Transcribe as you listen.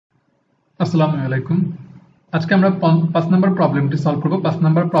আসসালামু আলাইকুম। আজকে আমরা 5 নম্বর প্রবলেমটি সলভ করব। 5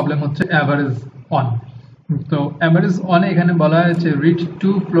 নম্বর প্রবলেম হচ্ছে অ্যাভারেজ অন। তো অ্যাভারেজ অন এখানে বলা হয়েছে রিড টু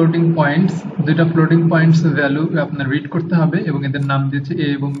ফ্লোটিং পয়েন্টস, দুটো ফ্লোটিং পয়েন্টস ভ্যালু আপনার রিড করতে হবে এবং এদের নাম দিয়েছে এ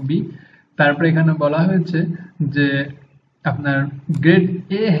এবং বি। তারপরে এখানে বলা হয়েছে যে আপনার গ্রেড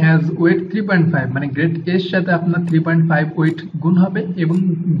এ হ্যাজ ওয়েট 3.5, মানে গ্রেড এর সাথে আপনার 3.5 ওয়েট গুণ হবে এবং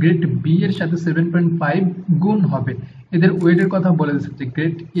গ্রেড বি এর সাথে 7.5 গুণ হবে। এদের ওয়েটের কথা বলে দিচ্ছে যে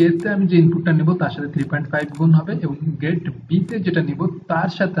গ্রেড এ তে আমি যে ইনপুটটা নিব তার সাথে 3.5 গুণ হবে এবং গ্রেড বি তে যেটা নিব তার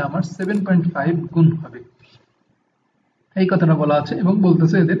সাথে আমার 7.5 গুণ হবে, এই কথাটা বলা আছে এবং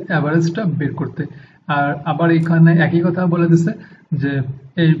বলতেছে এদের অ্যাভারেজটা বের করতে। আর আবার এখানে একই কথা বলে দিচ্ছে যে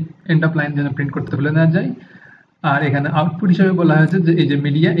এই এন্ড অফ লাইন যেন প্রিন্ট করতে বলে না যায়। আর এখানে আউটপুট হিসেবে বলা হয়েছে যে এই যে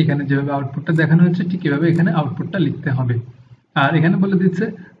মিডিয়া, এখানে যেভাবে আউটপুটটা দেখানো হয়েছে ঠিক এভাবে এখানে আউটপুটটা লিখতে হবে। আর এখানে বলে দিচ্ছে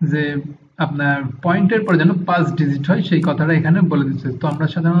যে আপনার পয়েন্টের পর যেন 5 ডিজিট হয়, সেই কথাটা এখানে বলে দিচ্ছে। তো আমরা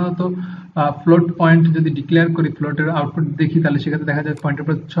সাধারণত ফ্লোট পয়েন্ট যদি ডিক্লেয়ার করি, ফ্লোটের আউটপুট দেখি, তাহলে সেখানে দেখা যায় পয়েন্টের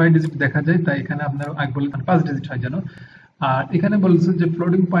পর 6 ডিজিট দেখা যায়, তাই এখানে আপনার আগে বলে 5 ডিজিট হয় যেন। আর এখানে বলছে যে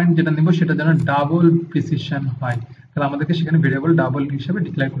ফ্লোটিং পয়েন্ট যেটা নিব সেটা যেন ডাবল প্রিসিশন হয়, তাহলে আমাদেরকে সেখানে ভেরিয়েবল ডাবল হিসেবে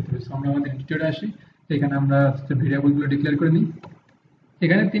ডিক্লেয়ার করতে হবে। আমরা আমাদের ডিটেইলে আসি, এখানে আমরা ভেরিয়েবলগুলো ডিক্লেয়ার করে নিই।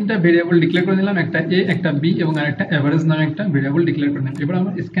 এখানে তিনটা ভেরিয়েবল ডিক্লেয়ার করে নিলাম, একটা এ, একটা বি এবং আরেকটা এভারেজ নামে একটা ভেরিয়েবল ডিক্লেয়ার করে নিলাম। এবার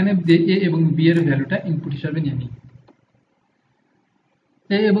আমরা স্ক্যানে যে এ এবং বি এর ভ্যালুটা ইনপুট হিসেবে নিয়ে নিই।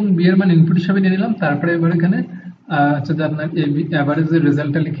 এ এবং বি এর মান ইনপুট হিসেবে নিয়ে নিলাম। তারপরে এবার এখানে আচ্ছা যে আপনার অ্যাভারেজের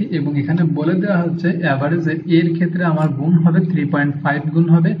রেজাল্টটা লিখি এবং এখানে বলে দেওয়া হচ্ছে অ্যাভারেজ এর ক্ষেত্রে আমার গুণ হবে 3.5 গুণ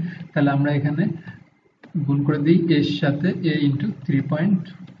হবে, তাহলে আমরা এখানে গুণ করে দিই এর সাথে এ ইন্টু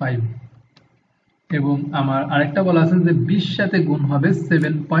 3.5 এবং আমার আরেকটা বলা আছে যে 20 সাথে গুণ হবে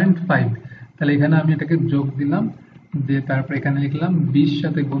 7.5, তাহলে এখানে আমি এটাকে যোগ দিলাম, দিয়ে তারপর এখানে লিখলাম 20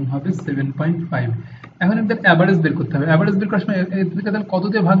 সাথে গুণ হবে 7.5। এখন এদের অ্যাভারেজ বের করতে হবে। অ্যাভারেজ বের করার সময় এদেরকে তাহলে কত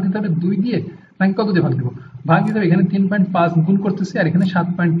দিয়ে ভাগ দিতে হবে? 2 দিয়ে নাকি কত দিয়ে ভাগ দেব? ভাগ দিতে হবে। এখানে 3.5 গুণ করতেছি আর এখানে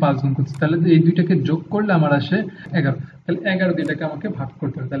 7.5 গুণ করতেছি, তাহলে এই দুইটাকে যোগ করলে আমার আসে 11। তাহলে 11 দিয়ে এটাকে আমাকে ভাগ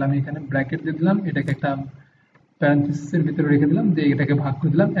করতে হবে। তাহলে আমি এখানে ব্র্যাকেট দিয়ে দিলাম, এটাকে একটা প্যারেনথেসিসের ভিতরে রেখে দিলাম, দিয়ে এটাকে ভাগ করে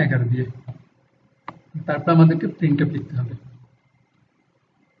দিলাম 11 দিয়ে। তারপর আমাদেরকে প্রিন্টএফ লিখতে হবে।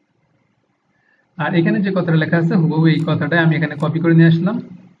 আর এখানে যে কথাটা লেখা আছে হুবহু এই কথাটা আমি এখানে কপি করে নিয়ে আসলাম।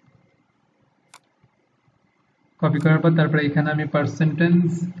 কপি করার পর তারপরে এখানে আমি পার্সেন্টেজ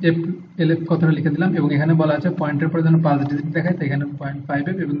এলএফ কথাটা লিখে দিলাম এবং এখানে বলা আছে পয়েন্টের পর যেন 5 ডিজিট দেখায়, তাই এখানে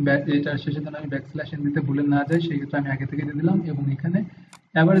 0.5 এবং এটার শেষে যেন আমি ব্যাকস্ল্যাশ এন দিতে ভুলে না যাই সেই ক্ষেত্রে আমি আগে থেকে দিয়ে দিলাম এবং এখানে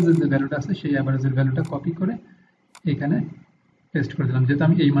অ্যাভারেজের যে ভ্যালুটা আছে সেই অ্যাভারেজের ভ্যালুটা কপি করে এখানে পেস্ট করে দিলাম, যেহেতু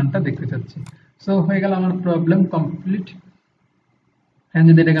আমি এই মানটা দেখতে চাচ্ছি। সো হয়ে গেল আমার প্রবলেম কমপ্লিট। এখন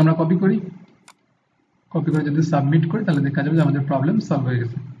যদি এটাকে আমরা কপি করে যদি সাবমিট করি তাহলে দেখা যাবে যে আমাদের প্রবলেম সলভ হয়ে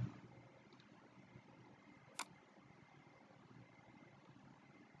গেছে।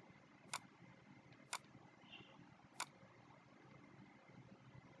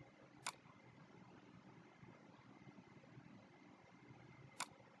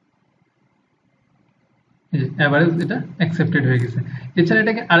 অ্যাভারেজ এটা অ্যাকসেপ্টেড হয়ে গেছে। এছাড়া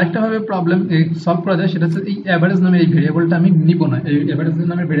এটাকে আরেকটা ভাবে প্রবলেম সলভ করা যায়, সেটা হচ্ছে এই অ্যাভারেজ নামে এই ভেরিয়েবলটা আমি নিব না। এই অ্যাভারেজ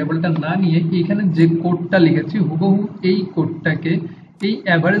নামে ভেরিয়েবলটা না নিয়ে এখানে যে কোডটা লিখেছি হুবহু এই কোডটাকে, এই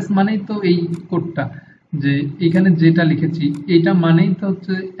অ্যাভারেজ মানেই তো এই কোডটা, যে এখানে যেটা লিখেছি এইটা মানেই তো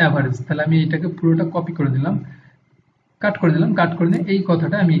হচ্ছে অ্যাভারেজ, তাহলে আমি এটাকে পুরোটা কপি করে দিলাম, কাট করে দিলাম, কাট করে নিয়ে এই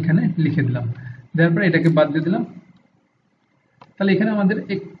কথাটা আমি এখানে লিখে দিলাম, দেওয়ার পরে এটাকে বাদ দিয়ে দিলাম। তাহলে এখানে আমাদের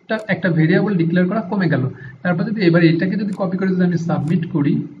একটা ভেরিয়েবল ডিক্লেয়ার করা কমে গেল। তারপর যদি এবার এটাকে যদি কপি করে যদি আমি সাবমিট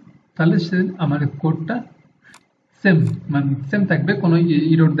করি তাহলে সে আমার কোডটা সেম থাকবে, কোনো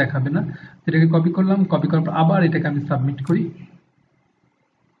এরর দেখাবে না। এটাকে কপি করলাম, কপি করার পর আবার এটাকে আমি সাবমিট করি।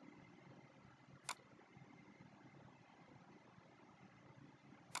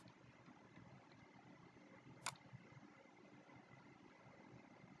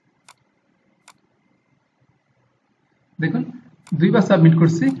 দেখুন দুইবার সাবমিট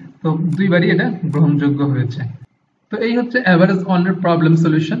করছি, তো দুইবারই এটা গ্রহণযোগ্য হয়েছে। তো এই হচ্ছে অ্যাভারেজ অন এর প্রবলেম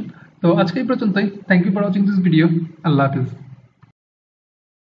সলিউশন। তো আজকে এই পর্যন্তই। Thank you for watching this video. Allah Hafiz.